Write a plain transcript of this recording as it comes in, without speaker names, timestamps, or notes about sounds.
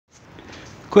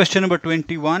Question number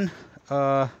 21.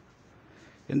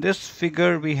 In this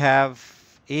figure we have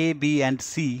A, B and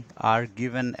C are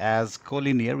given as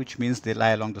collinear, which means they lie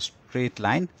along the straight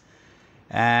line,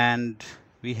 and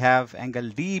we have angle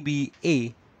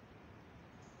DBA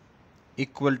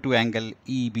equal to angle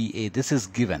EBA. This is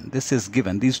given.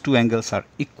 These two angles are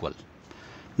equal.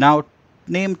 Now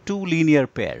name two linear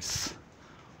pairs.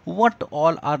 What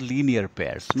all are linear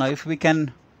pairs? Now if we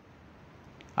can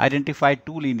identify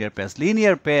two linear pairs.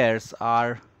 Linear pairs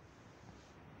are,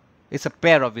 it's a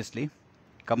pair obviously,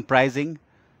 comprising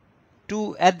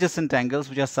two adjacent angles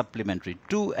which are supplementary.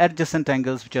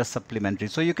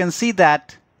 So you can see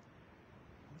that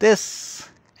this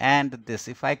and this,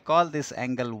 if I call this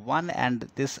angle 1 and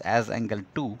this as angle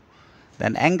 2,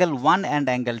 then angle 1 and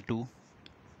angle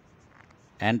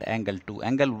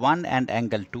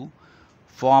 2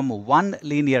 form one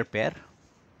linear pair.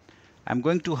 I'm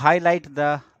going to highlight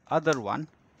the other one,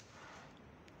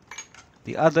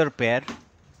 the other pair.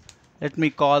 Let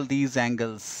me call these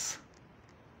angles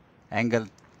angle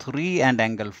 3 and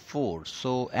angle 4.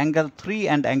 So angle 3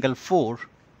 and angle 4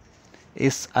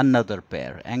 is another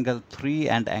pair. Angle 3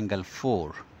 and angle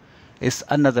 4 is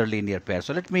another linear pair.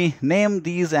 So let me name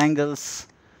these angles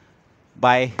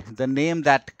by the name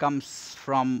that comes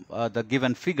from the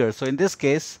given figure. So in this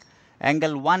case,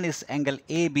 angle 1 is angle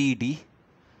ABD.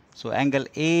 So angle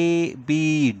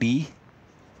ABD,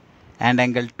 and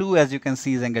angle 2, as you can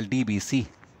see, is angle DBC.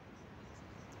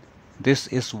 This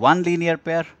is one linear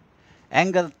pair.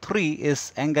 Angle 3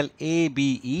 is angle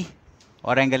ABE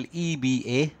or angle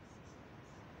EBA,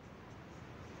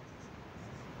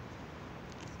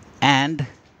 and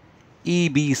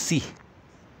EBC.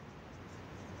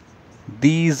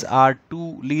 These are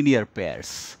two linear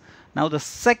pairs. Now the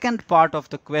second part of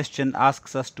the question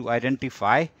asks us to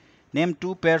identify, name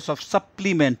two pairs of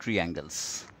supplementary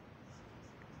angles.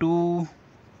 Two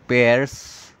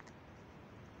pairs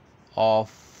of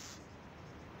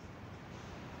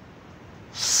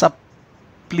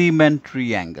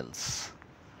supplementary angles.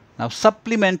 Now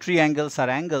supplementary angles are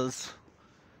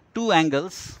two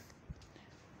angles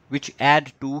which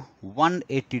add to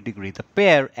 180 degree. The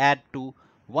pair add to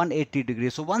 180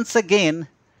 degrees. So once again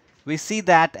we see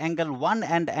that angle 1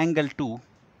 and angle 2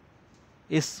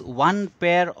 is one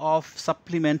pair of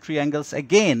supplementary angles.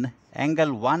 Again,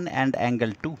 angle 1 and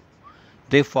angle 2,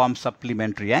 they form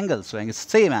supplementary angles. So it's the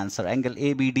same answer, angle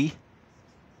ABD.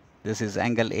 This is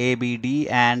angle ABD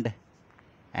and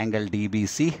angle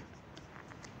DBC.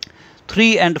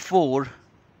 3 and 4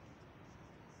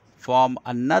 form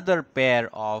another pair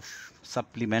of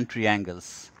supplementary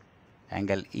angles,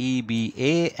 angle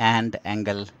EBA and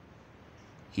angle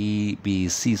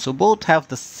EBC. So both have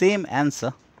the same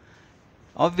answer.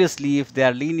 Obviously, if they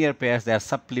are linear pairs, they are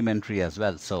supplementary as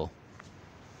well. So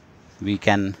we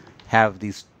can have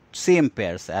these same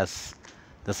pairs as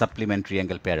the supplementary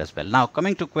angle pair as well. Now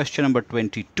coming to question number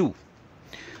 22.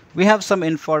 We have some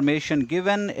information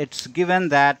given. It's given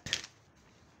that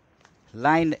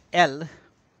line AB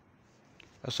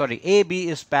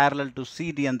is parallel to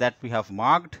CD, and that we have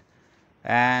marked.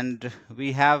 And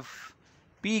we have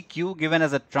PQ given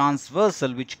as a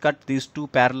transversal which cut these two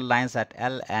parallel lines at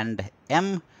L and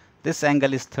M. This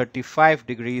angle is 35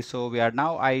 degrees. So we are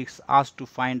now asked to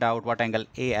find out what angle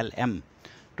ALM.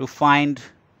 To find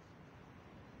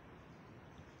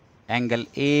angle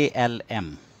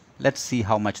ALM, let's see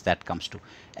how much that comes to.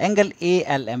 Angle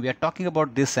ALM, we are talking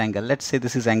about this angle. Let's say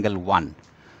this is angle 1.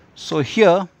 So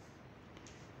here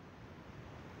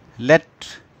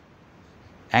let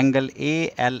angle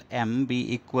ALM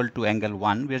be equal to angle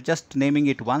 1. We are just naming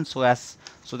it 1 so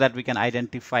that we can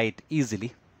identify it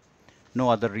easily. No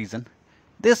other reason.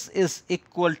 This is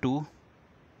equal to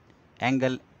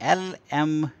angle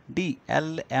LMD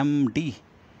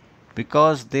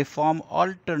because they form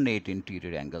alternate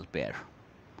interior angle pair.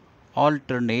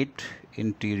 Alternate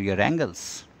interior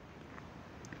angles.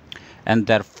 And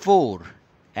therefore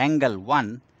angle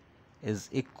 1 is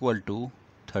equal to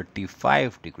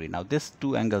 35 degree. Now these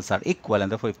two angles are equal,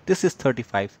 and therefore if this is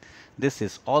 35, this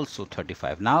is also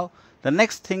 35. Now the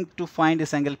next thing to find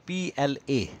is angle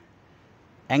PLA.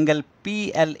 Angle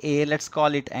PLA, let's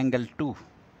call it angle 2.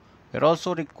 We're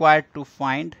also required to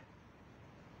find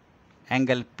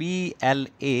angle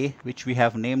PLA, which we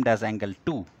have named as angle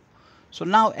 2. So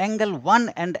now angle 1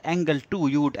 and angle 2,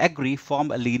 you would agree,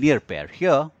 form a linear pair.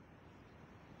 Here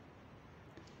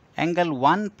angle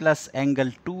 1 plus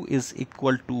angle 2 is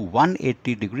equal to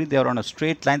 180 degree. They are on a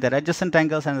straight line. They're adjacent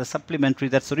angles and they're supplementary.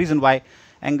 That's the reason why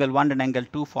angle 1 and angle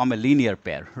 2 form a linear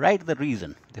pair. Write the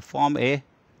reason. They form a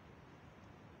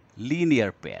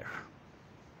linear pair.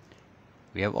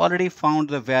 We have already found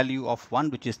the value of 1,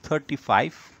 which is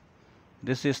 35.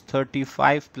 This is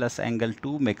 35 plus angle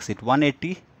 2 makes it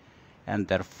 180, and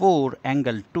therefore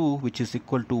angle 2, which is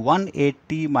equal to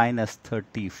 180 minus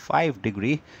 35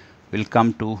 degree, will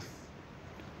come to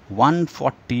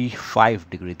 145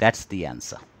 degree. That's the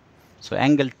answer. So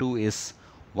angle 2 is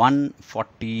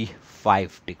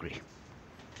 145 degree.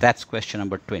 That's question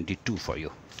number 22 for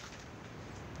you.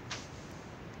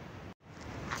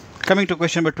 Coming to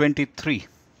question number 23.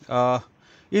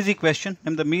 Easy question.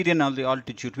 Name the median of the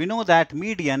altitude. We know that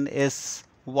median is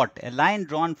what? A line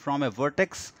drawn from a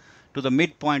vertex to the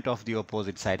midpoint of the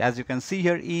opposite side. As you can see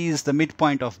here, E is the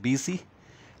midpoint of BC,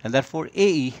 and therefore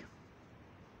AE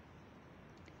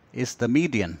is the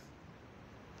median.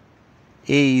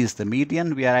 AE is the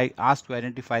median. We are asked to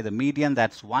identify the median,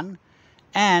 that's 1,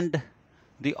 and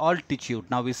the altitude.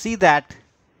 Now we see that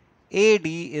AD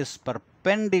is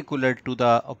perpendicular to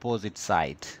the opposite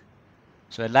side.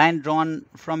 So a line drawn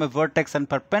from a vertex and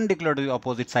perpendicular to the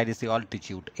opposite side is the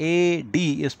altitude. AD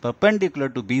is perpendicular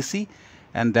to BC,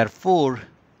 and therefore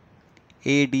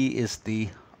AD is the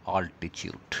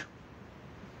altitude.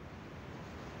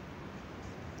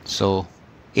 So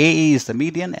AE is the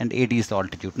median and AD is the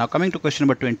altitude. Now coming to question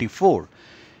number 24.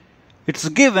 It's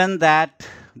given that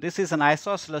this is an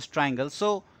isosceles triangle.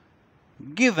 So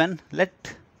given,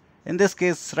 in this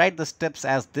case write the steps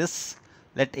as this.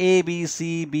 Let A, B,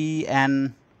 C be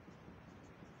an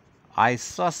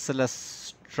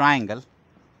isosceles triangle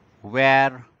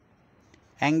where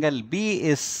angle B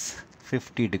is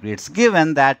 50 degrees. It's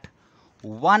given that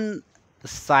one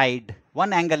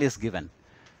angle is given.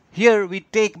 Here we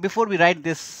take, before we write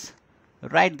this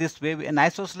way, an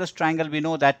isosceles triangle, we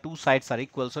know that two sides are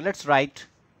equal. So let's write,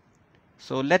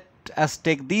 let us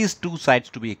take these two sides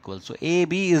to be equal. So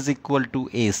AB is equal to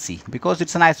AC, because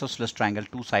it's an isosceles triangle,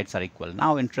 two sides are equal.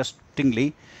 Now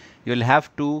interestingly, you'll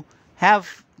have to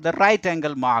have the right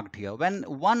angle marked here. When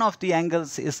one of the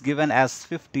angles is given as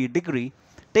 50 degree,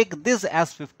 take this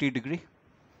as 50 degree.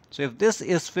 So if this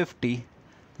is 50,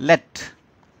 let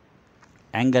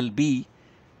angle B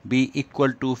be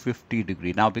equal to 50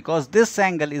 degree. Now because this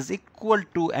angle is equal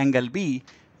to angle B,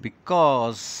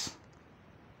 because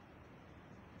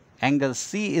angle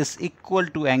C is equal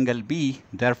to angle B,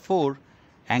 therefore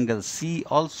angle C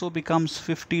also becomes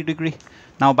 50 degree.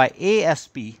 Now by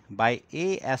ASP,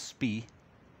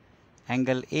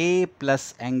 angle A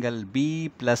plus angle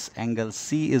B plus angle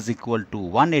C is equal to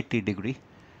 180 degree,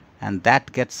 and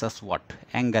that gets us what?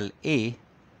 Angle A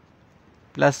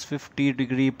plus 50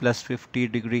 degree plus 50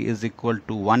 degree is equal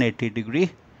to 180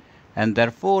 degree, and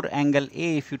therefore angle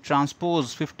A, if you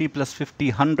transpose 50 plus 50,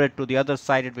 100 to the other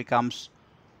side, it becomes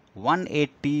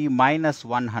 180 minus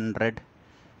 100,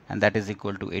 and that is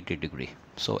equal to 80 degree.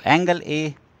 So angle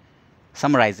A,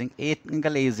 summarizing,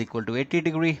 angle A is equal to 80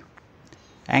 degree,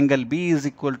 angle B is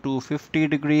equal to 50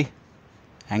 degree,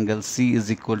 angle C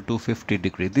is equal to 50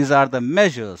 degree. These are the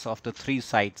measures of the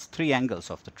three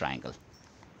angles of the triangle.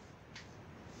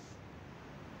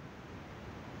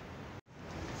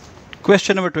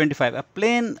 Question number 25. A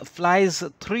plane flies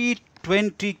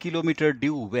 320 kilometer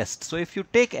due west. So if you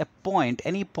take a point,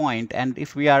 any point, and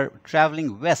if we are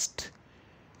traveling west,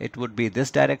 it would be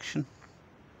this direction.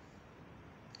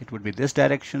 It would be this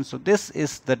direction. So this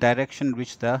is the direction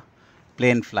which the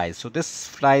plane flies. So this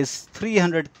flies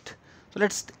 300. So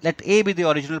let A be the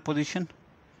original position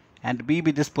and B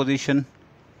be this position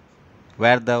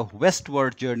where the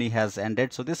westward journey has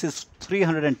ended. So this is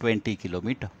 320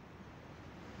 kilometer.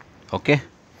 Okay,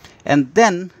 and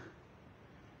then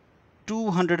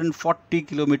 240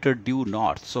 kilometer due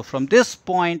north. So from this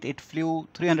point it flew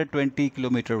 320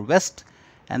 kilometer west,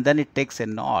 and then it takes a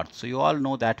north. So you all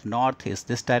know that north is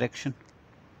this direction,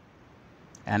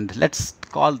 and let's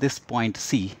call this point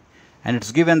C, and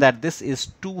it's given that this is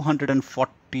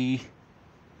 240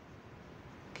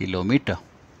 kilometer.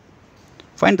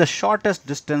 Find the shortest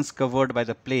distance covered by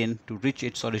the plane to reach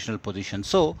its original position.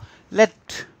 So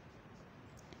let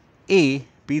A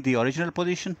be the original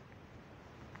position,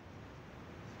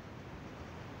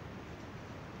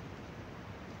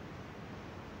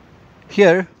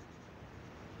 here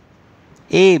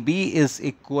AB is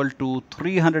equal to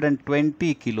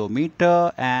 320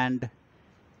 kilometer and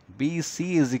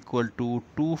BC is equal to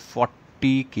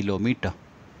 240 kilometer.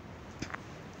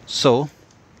 So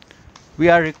we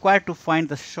are required to find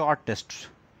the shortest,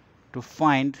 to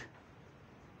find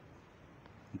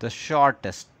the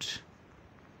shortest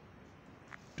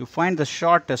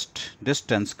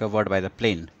distance covered by the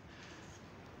plane.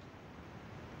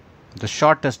 The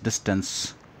shortest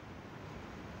distance,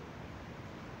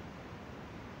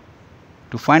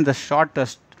 to find the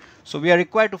shortest, So we are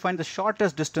required to find the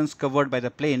shortest distance covered by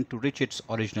the plane to reach its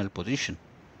original position.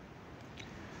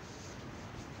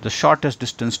 The shortest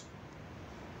distance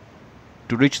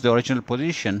to reach the original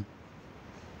position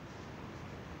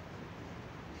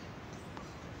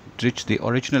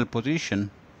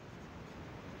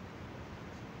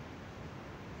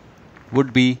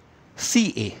would be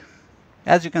CA.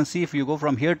 As you can see, if you go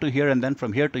from here to here and then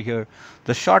from here to here,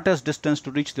 the shortest distance to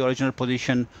reach the original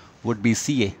position would be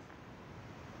CA.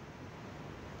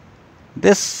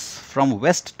 This from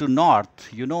west to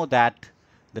north, you know that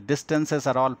the distances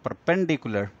are all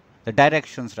perpendicular, the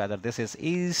directions rather. This is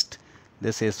east,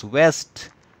 this is west,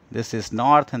 this is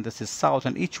north, and this is south,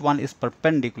 and each one is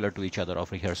perpendicular to each other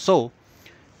over here. So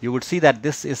you would see that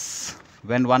this is,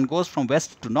 when one goes from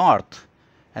west to north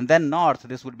and then north,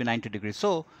 this would be 90 degrees.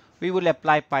 So we will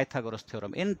apply Pythagoras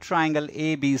theorem in triangle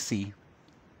ABC.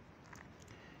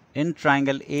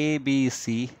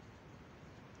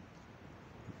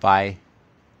 By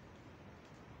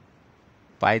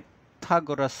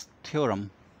Pythagoras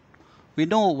theorem, we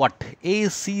know what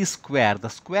AC square, the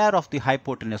square of the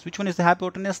hypotenuse. Which one is the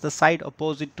hypotenuse? The side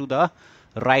opposite to the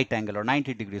right angle, or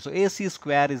 90 degrees. So AC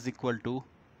square is equal to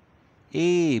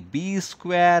AB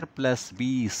square plus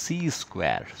BC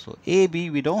square. So AB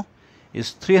we know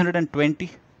is 320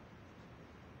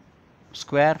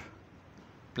 square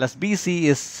plus BC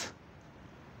is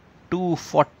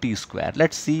 240 square.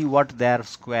 Let's see what their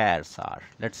squares are.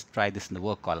 Let's try this in the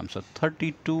work column. So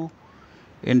 32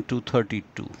 into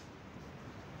 32.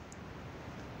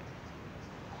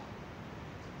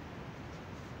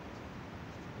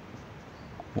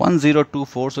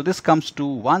 1024. So this comes to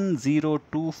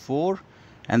 1024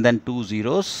 and then 2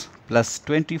 zeros plus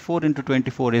 24 into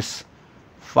 24 is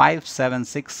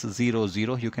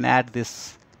 57600. You can add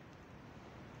this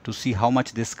to see how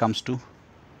much this comes to.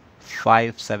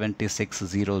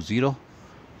 57600.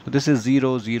 So this is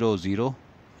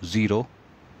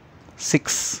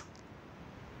 00006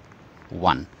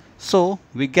 1. So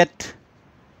we get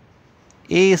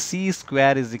AC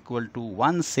square is equal to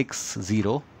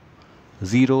 160,000.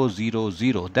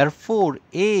 Therefore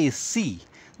AC,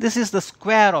 this is the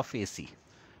square of AC.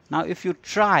 Now if you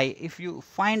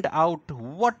find out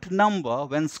what number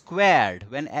when squared,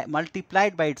 when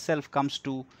multiplied by itself comes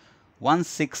to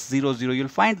 1600, you'll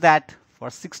find that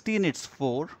for 16 it's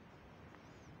 400.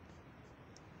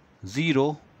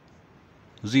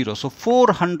 So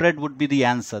 400 would be the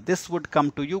answer. This would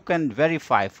come to, you can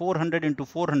verify, 400 into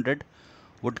 400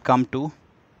 would come to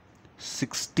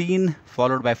 16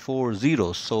 followed by 4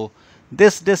 zeros. So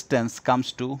this distance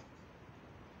comes to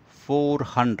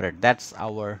 400. That's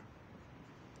our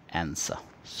answer.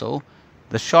 So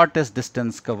the shortest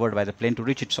distance covered by the plane to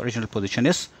reach its original position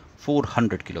is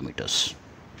 400 kilometers.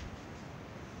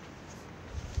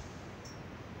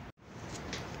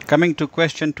 Coming to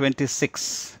question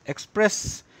 26.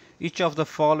 Express each of the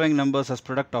following numbers as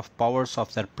product of powers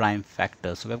of their prime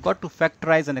factors. So we've got to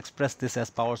factorize and express this as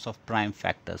powers of prime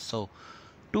factors. So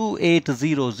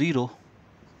 2800,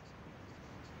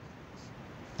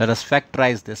 let us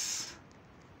factorize this.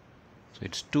 So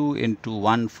it's 2 into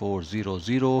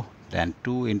 1400, then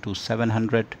 2 into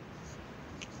 700,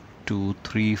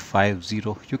 2350.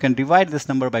 You can divide this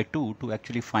number by 2 to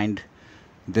actually find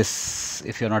this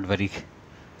if you're not very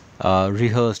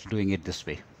rehearsed doing it this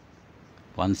way.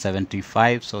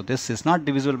 175. So this is not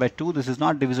divisible by 2, this is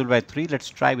not divisible by 3. Let's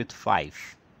try with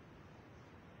 5.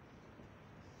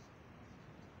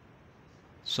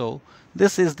 So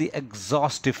this is the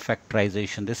exhaustive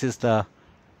factorization. This is the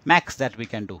max that we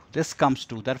can do. This comes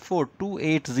to, therefore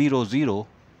 2800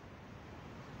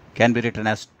 can be written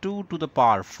as 2 to the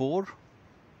power 4,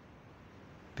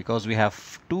 because we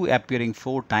have 2 appearing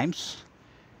 4 times,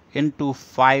 into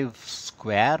 5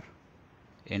 square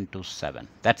into 7.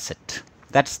 That's it.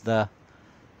 That's the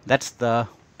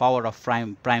power of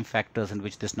prime factors in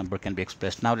which this number can be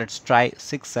expressed. Now let's try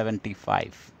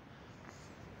 675.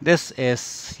 This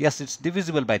is, yes, it's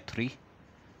divisible by 3,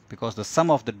 because the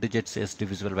sum of the digits is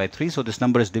divisible by 3. So this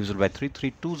number is divisible by 3.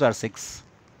 3 2s are 6.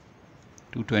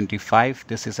 225.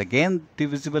 This is again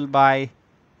divisible by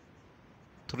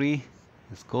 3.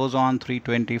 This goes on,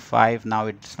 325. Now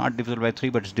it's not divisible by 3,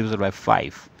 but it's divisible by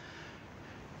 5.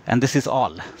 And this is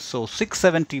all. So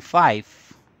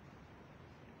 675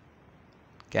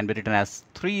 can be written as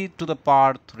 3 to the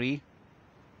power 3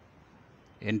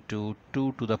 into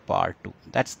 2 to the power 2.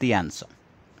 That's the answer.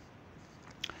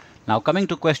 Now coming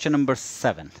to question number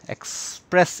 7,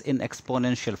 express in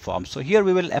exponential form. So here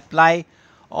we will apply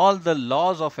all the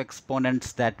laws of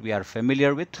exponents that we are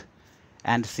familiar with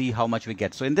and see how much we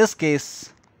get. So in this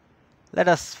case, let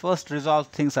us first resolve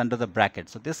things under the bracket.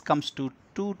 So this comes to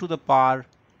 2 to the power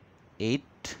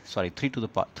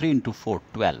 3 into 4,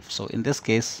 12. So in this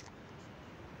case,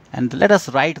 and let us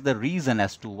write the reason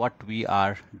as to what we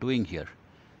are doing here.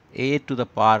 A to the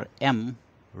power m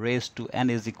raised to n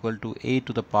is equal to a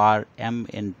to the power m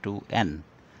into n.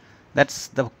 That's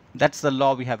the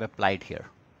law we have applied here.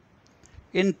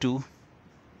 Into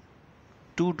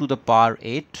 2 to the power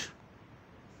 8,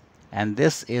 and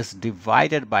this is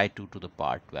divided by 2 to the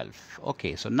power 12.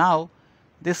 Okay, so now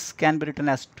this can be written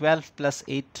as 12 plus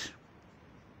 8,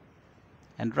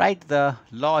 and write the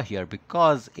law here,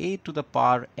 because a to the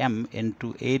power m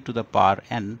into a to the power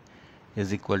n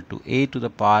is equal to a to the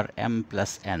power m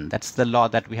plus n. That's the law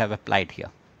that we have applied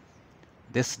here.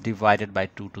 This divided by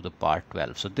 2 to the power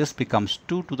 12. So this becomes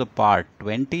 2 to the power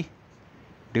 20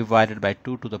 divided by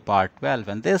 2 to the power 12,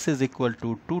 and this is equal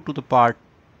to 2 to the power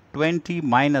 20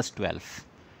 minus 12.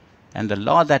 And the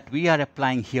law that we are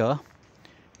applying here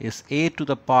is a to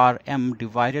the power m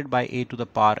divided by a to the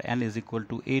power n is equal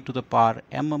to a to the power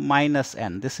m minus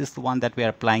n. This is the one that we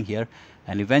are applying here,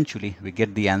 and eventually we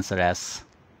get the answer as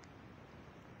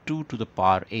 2 to the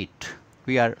power 8.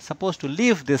 We are supposed to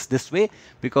leave this way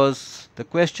because the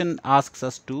question asks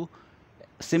us to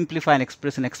simplify and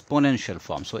express in exponential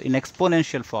form. So in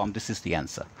exponential form, this is the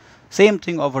answer. Same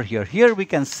thing over here. Here we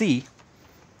can see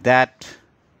that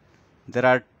there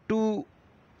are two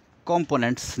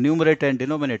components, numerator and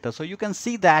denominator. So you can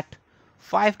see that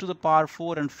 5 to the power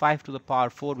 4 and 5 to the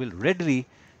power 4 will readily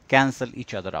cancel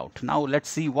each other out. Now let's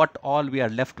see what all we are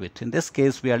left with. In this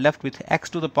case, we are left with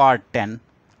x to the power 10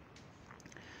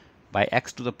 by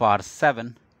x to the power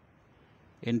 7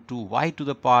 into y to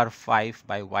the power 5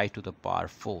 by y to the power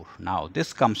 4. Now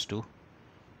this comes to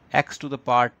x to the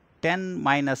power 10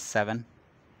 minus 7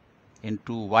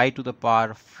 into y to the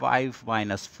power 5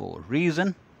 minus 4.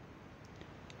 Reason: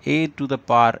 a to the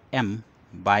power m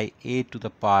by a to the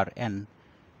power n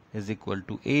is equal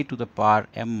to a to the power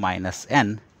m minus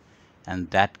n, and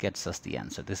that gets us the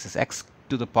answer. This is x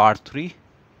to the power 3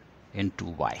 into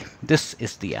y. This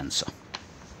is the answer.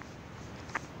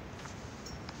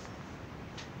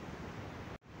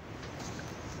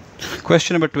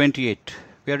 Question number 28.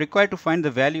 We are required to find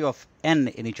the value of n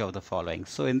in each of the following.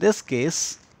 So in this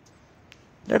case,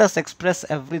 let us express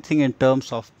everything in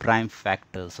terms of prime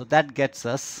factors. So that gets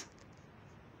us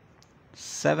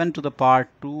 7 to the power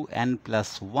 2n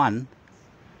plus 1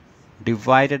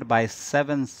 divided by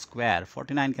 7 square.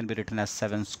 49 can be written as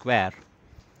 7 square,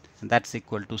 and that's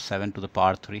equal to 7 to the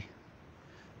power 3.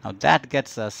 Now that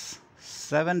gets us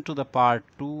 7 to the power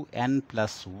 2n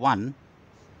plus 1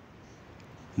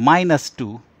 minus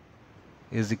 2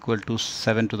 is equal to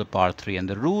 7 to the power 3. And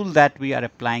the rule that we are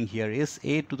applying here is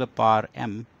a to the power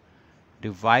m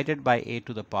divided by a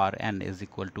to the power n is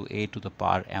equal to a to the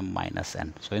power m minus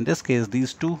n. So in this case,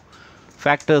 these two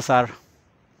factors are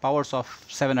powers of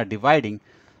 7 are dividing.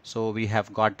 So we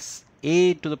have got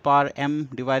a to the power m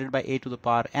divided by a to the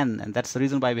power n, and that's the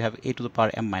reason why we have a to the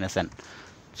power m minus n.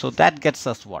 So that gets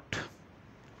us what?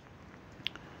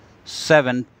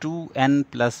 7 2n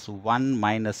plus 1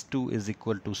 minus 2 is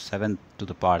equal to 7 to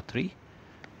the power 3.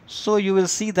 So you will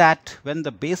see that when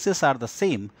the bases are the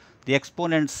same, the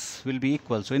exponents will be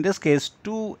equal. So in this case,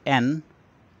 2n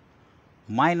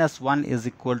minus 1 is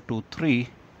equal to 3.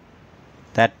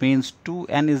 That means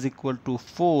 2n is equal to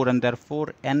 4, and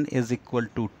therefore n is equal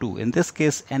to 2. In this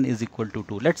case, n is equal to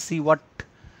 2. Let's see what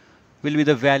will be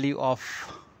the value of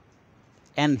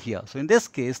n here. So in this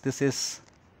case, this is,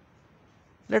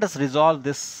 let us resolve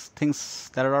this things.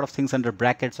 There are a lot of things under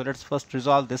bracket. So let's first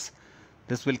resolve this.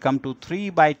 This will come to 3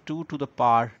 by 2 to the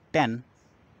power 10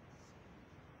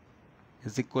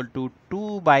 is equal to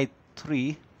 2 by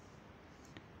 3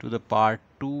 to the power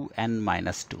 2n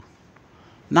minus 2.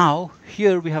 Now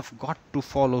here we have got to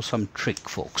follow some trick,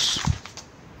 folks.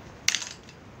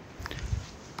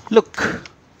 Look,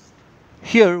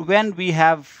 here when we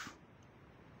have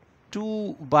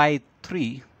 2 by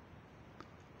 3,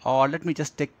 or let me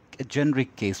just take a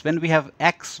generic case, when we have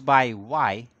x by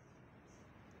y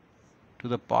to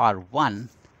the power 1,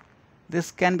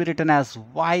 this can be written as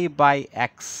y by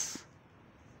x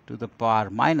to the power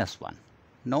minus 1.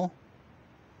 No?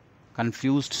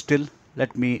 Confused still?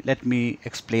 Let me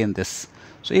explain this.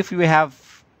 So if we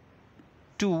have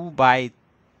 2 by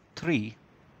 3,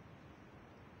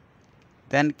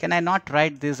 then can I not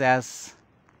write this as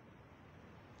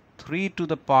 3 to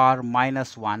the power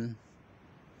minus 1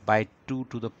 by 2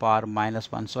 to the power minus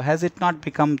 1? So has it not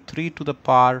become 3 to the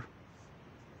power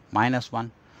minus 1?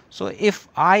 So if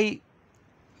I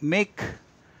make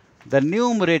the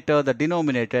numerator the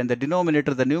denominator and the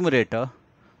denominator the numerator,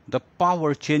 the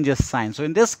power changes sign. So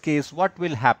in this case, what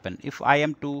will happen if I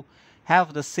am to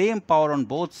have the same power on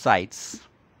both sides?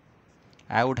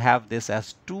 I would have this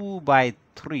as 2 by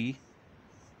 3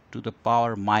 to the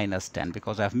power minus 10,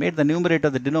 because I've made the numerator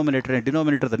the denominator and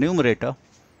denominator the numerator.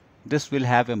 This will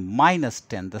have a minus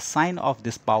 10. The sign of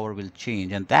this power will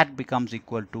change, and that becomes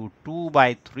equal to 2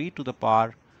 by 3 to the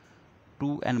power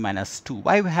 2n minus 2.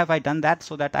 Why have I done that?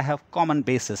 So that I have common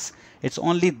basis. It's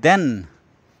only then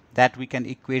that we can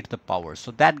equate the powers.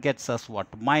 So that gets us what?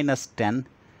 Minus 10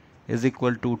 is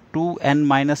equal to 2n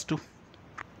minus 2.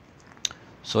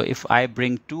 So if I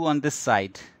bring 2 on this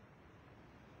side,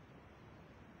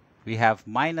 we have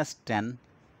minus 10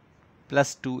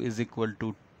 plus 2 is equal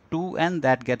to 2n.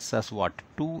 That gets us what?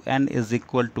 2n is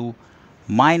equal to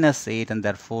minus 8, and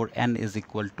therefore n is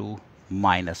equal to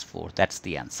minus 4. That's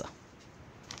the answer.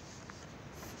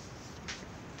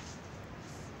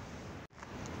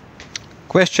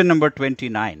 Question number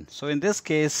 29. So in this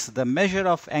case, the measure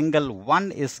of angle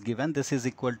 1 is given. This is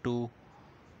equal to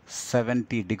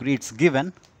 70 degrees. It's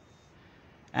given.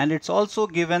 And it's also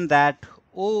given that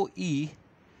OE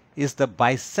is the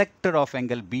bisector of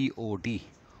angle BOD.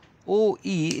 OE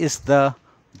is the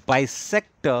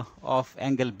bisector of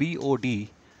angle BOD.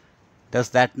 Does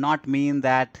that not mean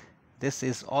that this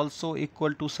is also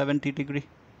equal to 70 degrees?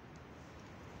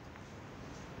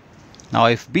 Now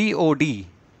if BOD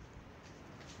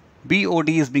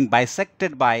is being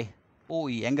bisected by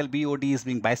OE, angle BOD is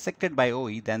being bisected by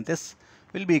OE, then this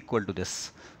will be equal to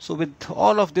this. So with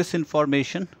all of this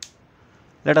information,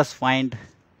 let us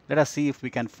see if we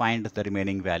can find the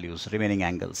remaining values, remaining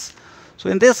angles. So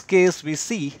in this case, we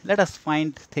see, let us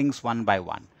find things one by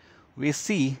one. We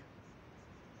see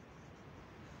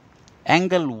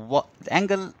angle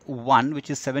 1,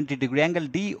 which is 70 degree, angle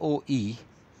DOE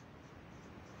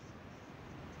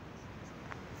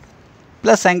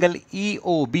plus angle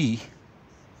EOB,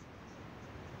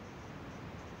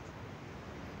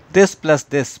 this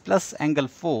plus angle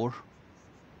 4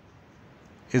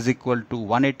 is equal to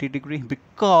 180 degree,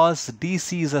 because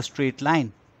DC is a straight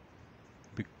line.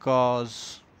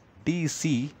 Because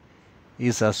DC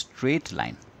is a straight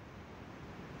line.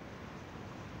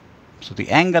 So the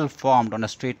angle formed on a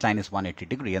straight line is 180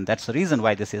 degree, and that's the reason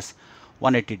why this is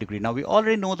 180 degree. Now we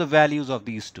already know the values of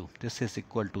these two. This is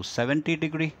equal to 70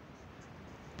 degree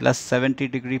plus 70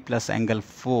 degree plus angle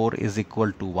 4 is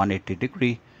equal to 180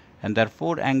 degree, and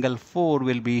therefore angle 4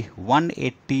 will be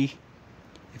 180.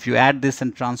 If you add this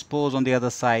and transpose on the other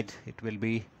side, it will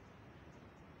be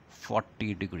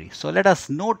 40 degrees. So let us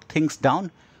note things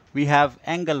down. We have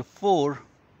angle 4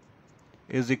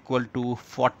 is equal to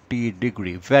 40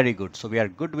 degree. Very good. So we are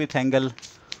good with angle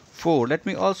 4. Let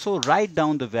me also write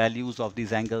down the values of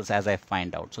these angles as I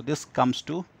find out. So this comes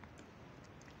to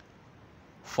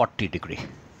 40 degree.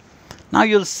 Now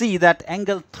you'll see that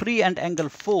angle 3 and angle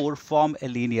 4 form a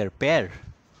linear pair.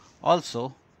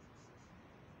 Also,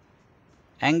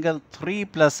 angle 3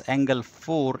 plus angle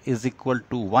 4 is equal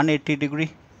to 180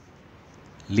 degree,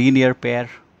 linear pair.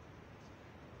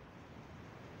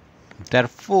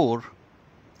 Therefore,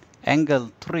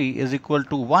 angle 3 is equal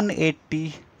to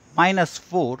 180 minus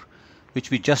 4, which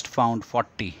we just found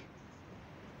 40,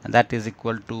 and that is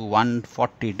equal to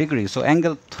 140 degrees. So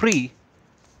angle 3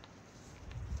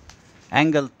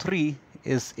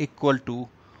 is equal to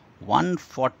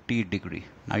 140 degree.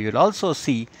 Now you'll also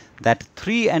see that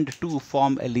 3 and 2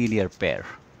 form a linear pair.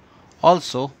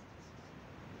 Also,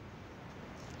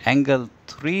 angle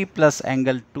 3 plus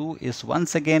angle 2 is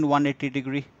once again 180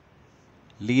 degree,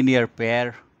 linear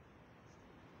pair.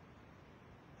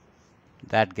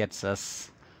 That gets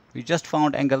us, we just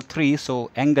found angle 3,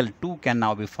 so angle 2 can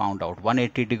now be found out,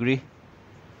 180 degree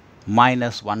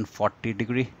minus 140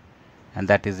 degree, and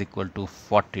that is equal to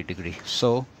 40 degree.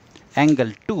 So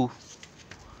angle 2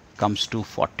 comes to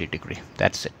 40 degree.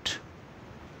 That's it.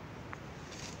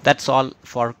 That's all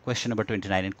for question number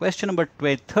 29. In question number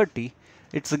 30,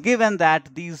 it's given that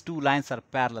these two lines are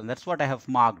parallel. That's what I have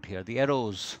marked here. The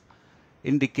arrows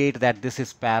indicate that this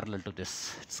is parallel to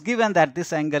this. It's given that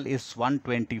this angle is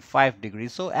 125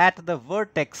 degrees. So at the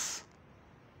vertex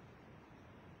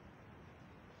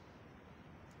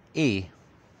A,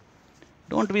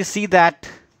 don't we see that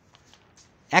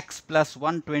x plus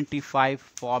 125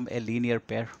 form a linear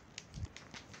pair?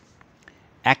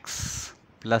 X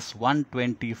plus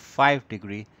 125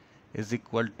 degree is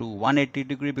equal to 180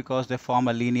 degree because they form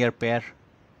a linear pair.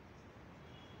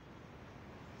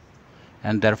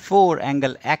 And therefore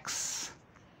angle x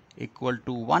equal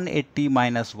to 180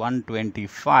 minus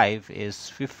 125 is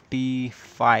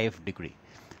 55 degree.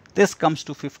 This comes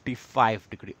to 55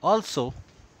 degree. Also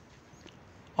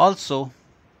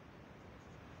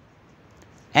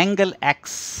angle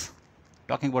x,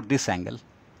 talking about this angle,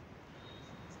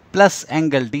 plus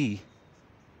angle D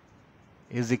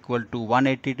is equal to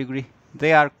 180 degree.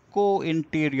 They are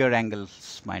co-interior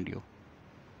angles, mind you.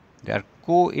 They are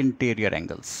co-interior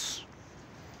angles.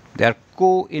 They are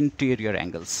co-interior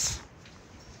angles.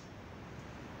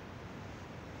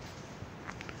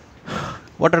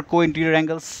 What are co-interior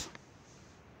angles?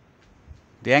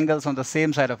 The angles on the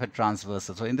same side of a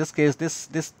transversal. So in this case,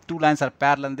 these two lines are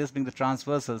parallel, this being the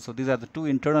transversal. So these are the two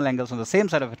internal angles on the same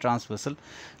side of a transversal,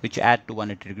 which add to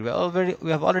 180 degree.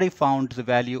 We have already found the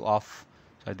value of,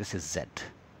 sorry, this is Z.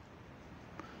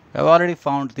 We have already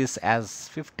found this as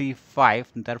 55.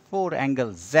 Therefore,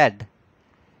 angle Z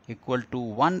equal to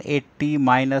 180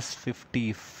 minus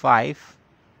 55,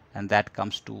 and that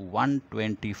comes to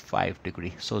 125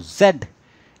 degree. So Z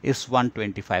is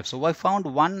 125. So I found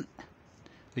one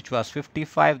which was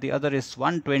 55, the other is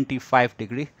 125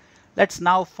 degree. Let's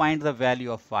now find the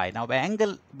value of phi. Now by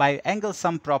angle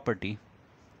sum property,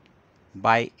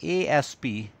 by ASP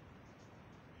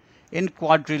in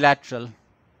quadrilateral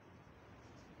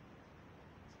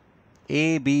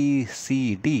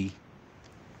ABCD,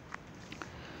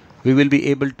 we will be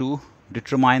able to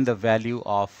determine the value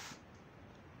of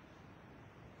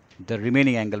the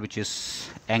remaining angle, which is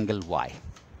angle Y.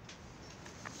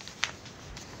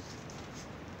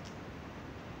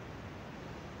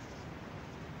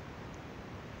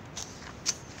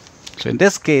 So in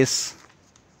this case,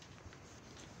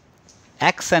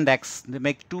 x and x, they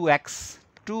make 2x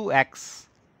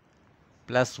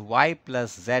plus y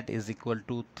plus z is equal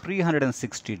to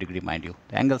 360 degree, mind you.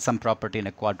 The angle sum property in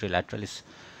a quadrilateral is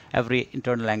every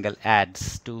internal angle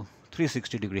adds to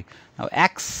 360 degree. Now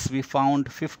x we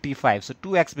found 55, so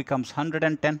 2x becomes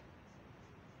 110.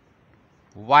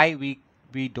 Y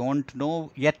we don't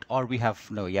know yet, or we have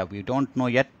no, yeah, we don't know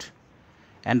yet.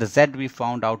 And the z we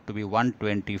found out to be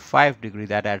 125 degree,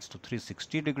 that adds to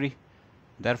 360 degree.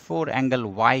 Therefore angle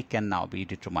y can now be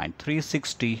determined.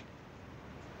 360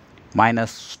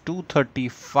 minus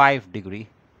 235 degree,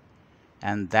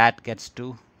 and that gets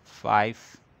to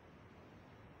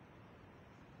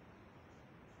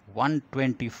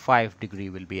 125 degree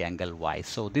will be angle y.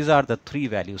 So these are the three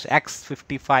values: x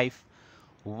 55,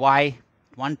 y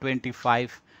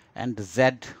 125, and z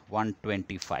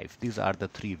 125. These are the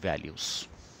three values.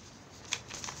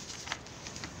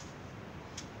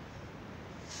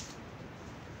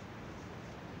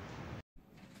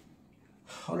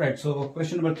 Alright, so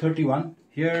question number 31.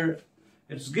 Here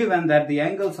it's given that the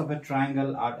angles of a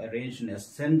triangle are arranged in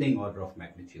ascending order of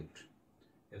magnitude.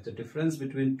 If the difference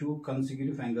between two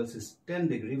consecutive angles is 10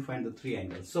 degree, find the three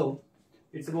angles. So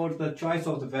it's about the choice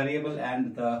of the variable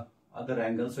and the other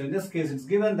angle. So in this case, it's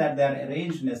given that they are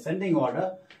arranged in ascending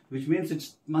order, which means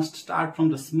it must start from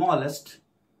the smallest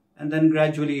and then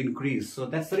gradually increase. So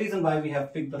that's the reason why we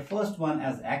have picked the first one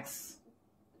as x.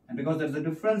 And because there's a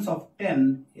difference of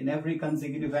 10 in every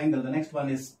consecutive angle, the next one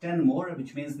is 10 more,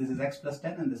 which means this is x plus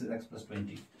 10 and this is x plus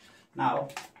 20. Now,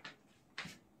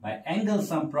 by angle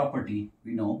sum property,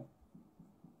 we know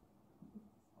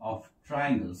of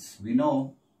triangles, we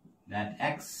know that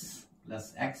x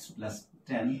plus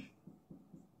 10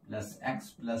 plus x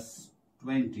plus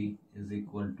 20 is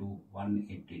equal to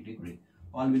 180 degree.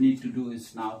 All we need to do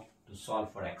is now to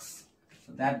solve for x.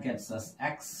 So that gets us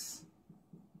x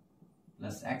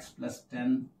plus x plus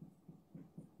 10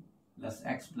 plus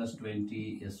x plus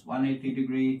 20 is 180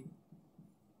 degree.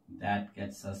 That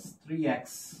gets us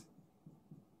 3x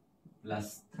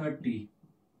plus 30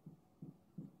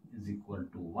 is equal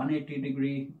to 180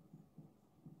 degree.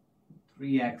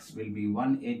 3x will be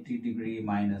 180 degree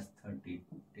minus 30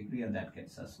 degree, and that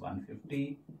gets us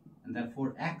 150. And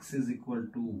therefore x is equal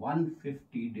to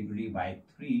 150 degree by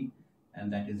 3,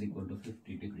 and that is equal to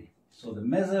 50 degree. So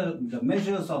the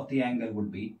measures of the angle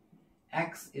would be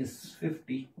x is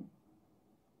 50,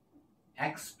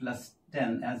 x plus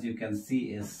 10, as you can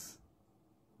see, is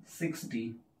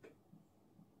 60,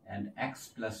 and x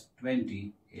plus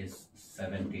 20 is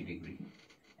 70 degree.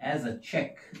 As a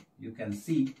check, you can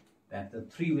see that the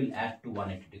 3 will add to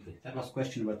 180 degree. That was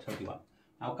question number 31.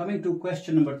 Now coming to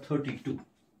question number 32.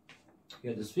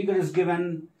 Here this figure is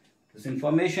given, this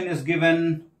information is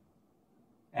given,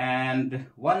 and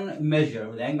one measure,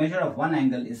 the measure of one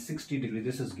angle is 60 degree.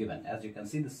 This is given. As you can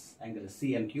see, this angle is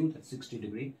CMQ, that's 60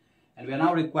 degree. And we are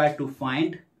now required to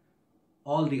find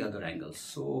all the other angles.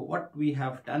 So what we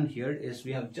have done here is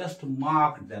we have just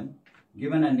marked them,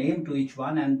 given a name to each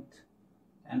one,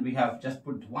 and we have just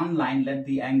put one line, let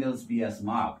the angles be as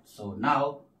marked. So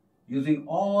now, using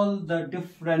all the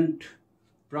different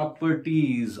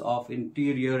properties of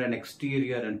interior and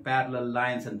exterior and parallel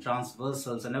lines and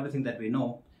transversals and everything that we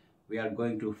know, we are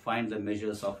going to find the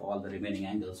measures of all the remaining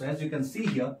angles. So as you can see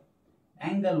here,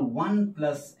 angle 1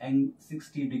 plus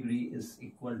 60 degree is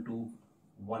equal to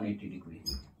 180 degree.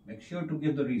 Make sure to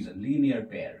give the reason, linear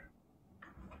pair.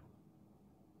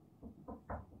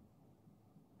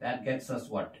 That gets us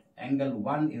what? Angle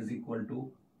 1 is equal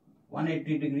to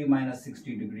 180 degree minus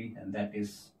 60 degree, and that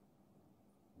is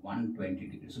 120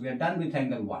 degree. So we are done with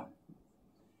angle 1.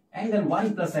 Angle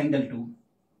 1 plus angle 2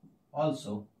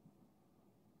 also.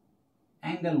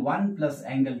 Angle 1 plus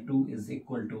angle 2 is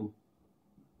equal to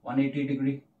 180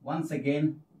 degree. Once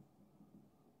again,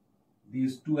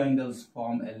 these two angles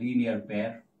form a linear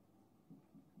pair.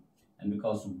 And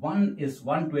because 1 is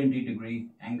 120 degree,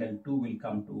 angle 2 will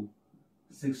come to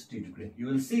 60 degree. You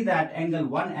will see that angle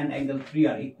 1 and angle 3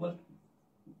 are equal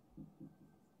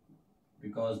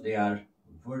because they are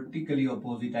vertically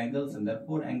opposite angles, and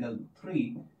therefore angle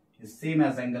 3 is same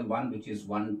as angle 1, which is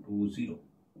 120. You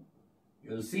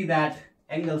will see that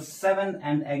angle 7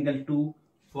 and angle 2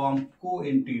 form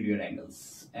co-interior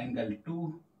angles. Angle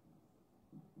 2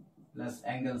 plus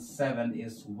angle 7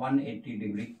 is 180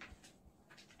 degree.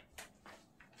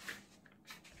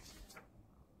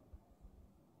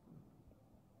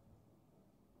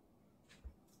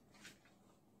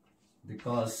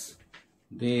 Because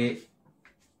the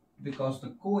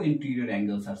co-interior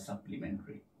angles are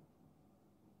supplementary.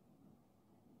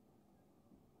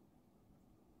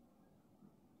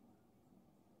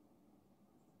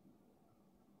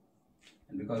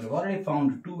 And because we've already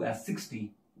found 2 as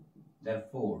 60,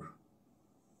 therefore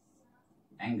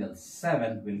angle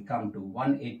 7 will come to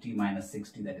 180 minus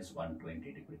 60, that is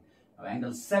 120 degree. Now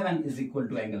angle 7 is equal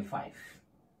to angle 5.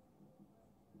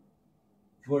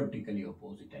 Vertically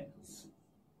opposite angles.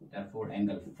 Therefore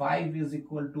angle 5 is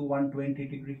equal to 120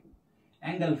 degree.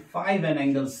 Angle 5 and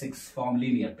angle 6 form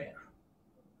linear pair.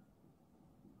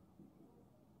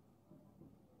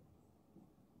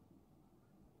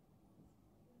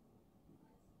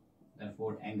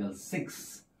 Therefore angle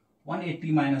 6,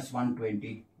 180 minus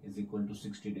 120 is equal to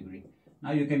 60 degree.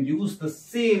 Now you can use the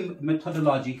same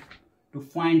methodology to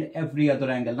find every other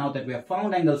angle. Now that we have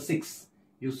found angle 6,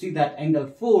 you see that angle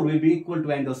 4 will be equal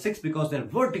to angle 6 because they are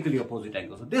vertically opposite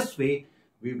angles. So this way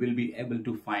we will be able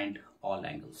to find all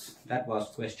angles. That was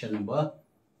question number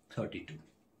 32.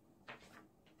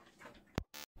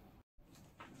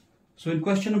 So in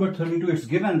question number 32, it's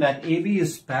given that AB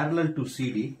is parallel to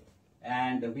CD,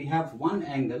 and we have one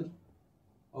angle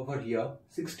over here,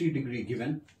 60 degree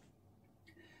given,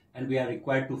 and we are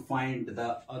required to find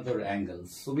the other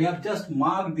angles. So we have just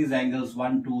marked these angles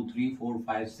 1, 2, 3, 4,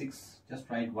 5, 6. Just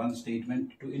write one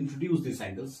statement to introduce these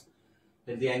angles.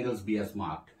 Let the angles be as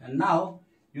marked. And now,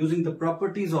 using the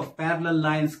properties of parallel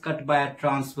lines cut by a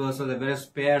transverse, or the various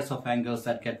pairs of angles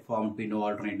that get formed, we know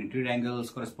alternate interior angles,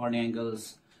 corresponding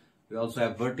angles. We also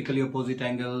have vertically opposite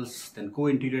angles, then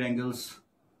co-interior angles.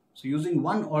 So using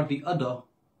one or the other,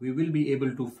 we will be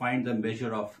able to find the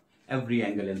measure of every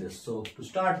angle in this. So to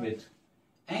start with,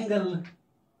 angle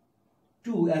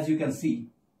 2, as you can see,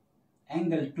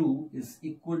 angle 2 is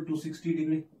equal to 60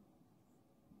 degree.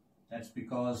 That's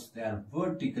because they are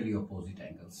vertically opposite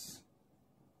angles.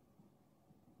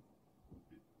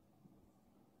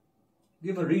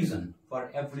 Give a reason for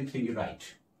everything you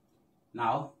write.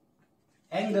 Now,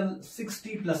 angle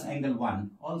 60 plus angle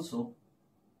 1 also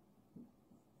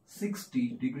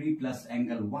 60 degree plus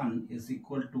angle 1 is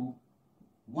equal to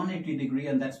 180 degree,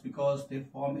 and that's because they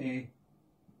form a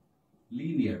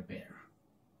linear pair.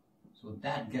 So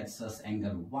that gets us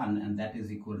angle 1, and that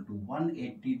is equal to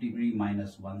 180 degree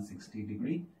minus 160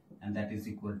 degree, and that is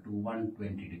equal to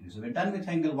 120 degree. So we're done with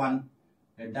angle 1,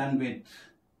 we're done with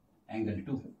angle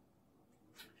 2.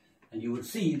 And you would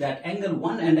see that angle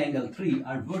 1 and angle 3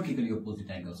 are vertically opposite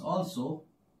angles. Also,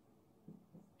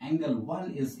 angle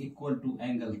 1 is equal to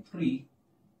angle 3,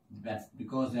 that's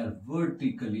because they are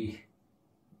vertically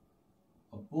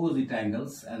opposite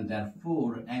angles, and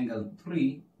therefore angle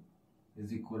 3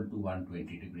 is equal to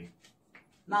 120 degree.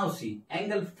 Now see,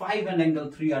 angle 5 and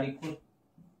angle 3 are equal.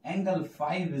 Angle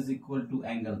 5 is equal to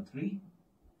angle 3,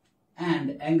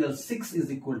 and angle 6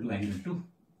 is equal to angle 2.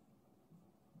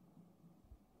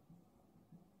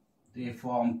 They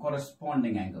form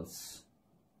corresponding angles.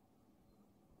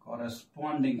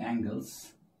 Corresponding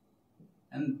angles.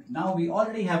 And now we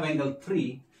already have angle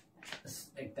 3,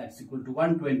 that's equal to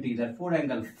 120, therefore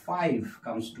angle 5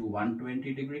 comes to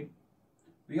 120 degree.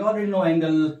 We already know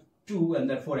angle 2, and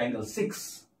therefore angle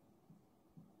 6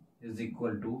 is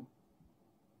equal to,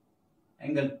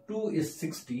 angle 2 is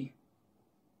 60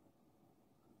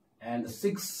 and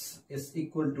 6 is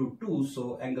equal to 2,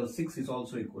 so angle 6 is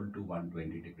also equal to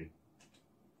 120 degree.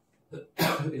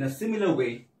 In a similar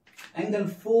way, angle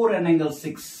 4 and angle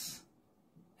 6,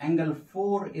 angle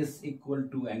 4 is equal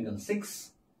to angle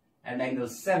 6 and angle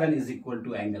 7 is equal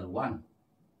to angle 1.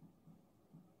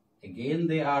 Again,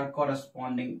 they are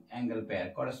corresponding angle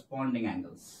pair, corresponding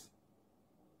angles.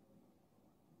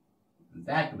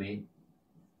 That way,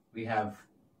 we have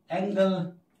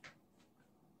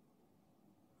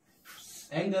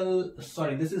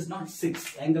this is not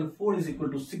 6, angle 4 is equal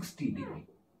to 60 degree.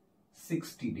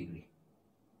 60 degree.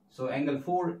 So angle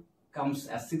 4 comes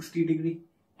as 60 degree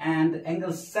and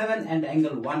angle 7 and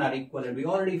angle 1 are equal, and we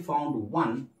already found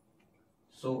 1.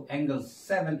 So angle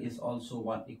 7 is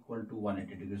also equal to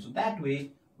 180 degrees. So that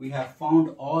way we have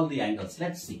found all the angles.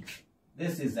 Let's see.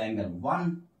 This is angle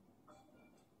 1.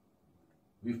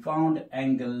 We found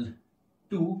angle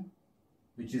 2,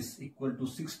 which is equal to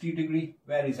 60 degree.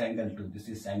 Where is angle 2? This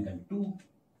is angle 2.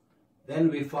 Then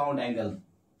we found angle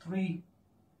 3.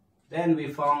 Then we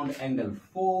found angle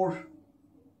 4.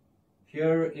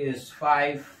 Here is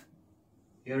 5.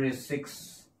 Here is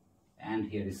 6. And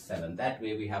here is 7. That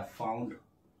way we have found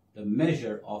the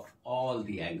measure of all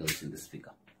the angles in this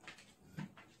figure.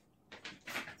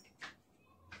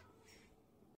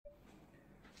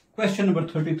 Question number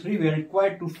 33. We are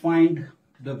required to find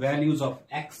the values of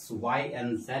x, y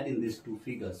and z in these two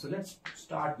figures. So let's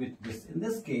start with this. In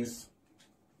this case,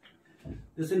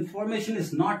 this information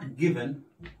is not given,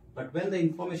 but when the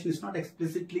information is not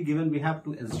explicitly given, we have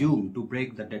to assume to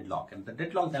break the deadlock. And the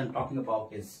deadlock that I'm talking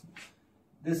about is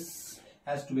this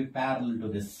has to be parallel to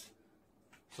this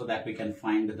so that we can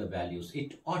find the values.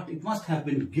 It must have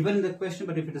been given in the question,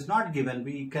 but if it is not given,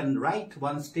 we can write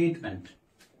one statement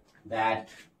that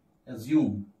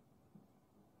assume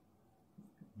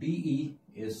DE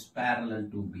is parallel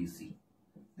to BC.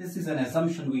 This is an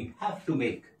assumption we have to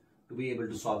make to be able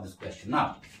to solve this question.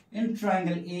 Now, in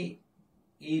triangle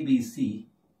ABC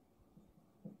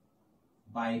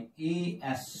by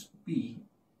ASP,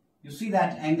 you see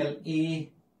that angle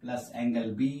A plus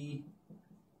angle B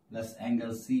plus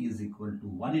angle C is equal to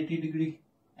 180 degree.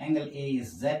 Angle A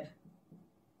is Z.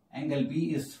 Angle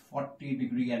B is 40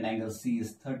 degree and angle C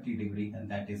is 30 degree,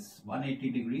 and that is 180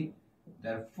 degree.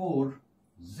 Therefore,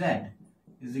 Z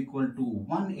is equal to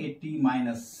 180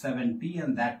 minus 70,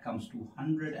 and that comes to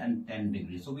 110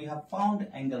 degrees. So we have found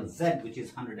angle Z, which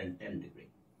is 110 degree.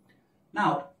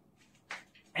 Now,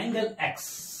 angle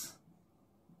X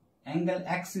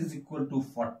is equal to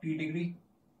 40 degree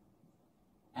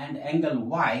and angle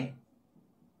Y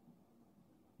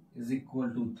is equal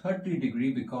to 30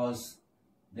 degree because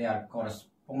they are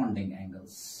corresponding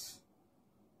angles.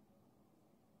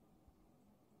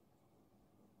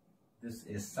 This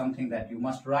is something that you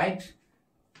must write.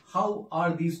 How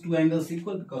are these two angles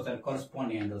equal? Because they are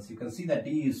corresponding angles. You can see that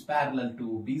D is parallel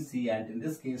to BC, and in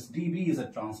this case DB is a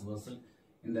transversal.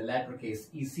 In the latter case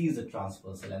EC is a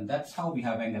transversal, and that's how we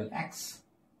have angle X,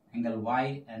 angle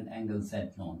Y and angle Z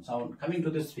known. So coming to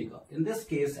this figure, in this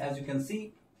case, as you can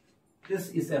see, this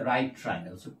is a right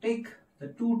triangle. So take the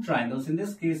two triangles. In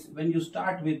this case, when you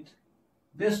start with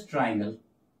this triangle,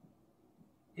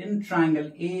 in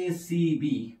triangle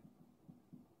ACB,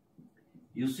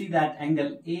 you see that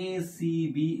angle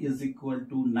ACB is equal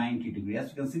to 90 degree. As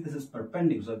you can see, this is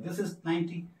perpendicular. So if this is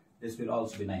 90, this will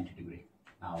also be 90 degree.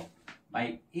 Now,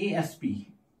 by ASP,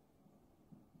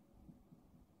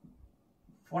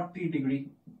 40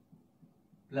 degree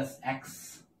plus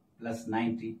X plus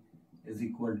 90 is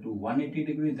equal to 180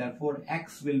 degree. Therefore,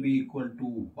 X will be equal to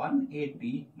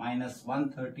 180 minus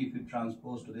 130. If you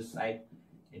transpose to this side,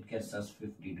 it gets us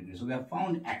 50 degrees. So we have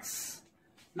found X.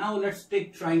 Now let's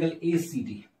take triangle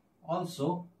ACD.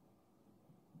 Also,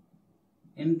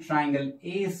 in triangle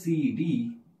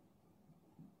ACD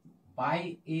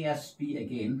by ASP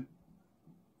again,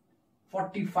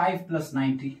 45 plus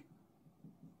 90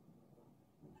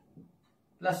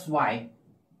 plus Y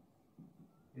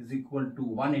is equal to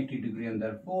 180 degree, and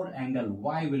therefore angle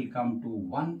Y will come to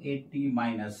 180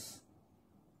 minus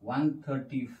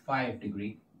 135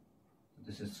 degree.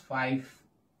 This is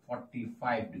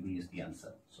 545 degrees the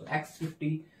answer. So X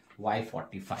 50, Y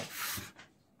 45.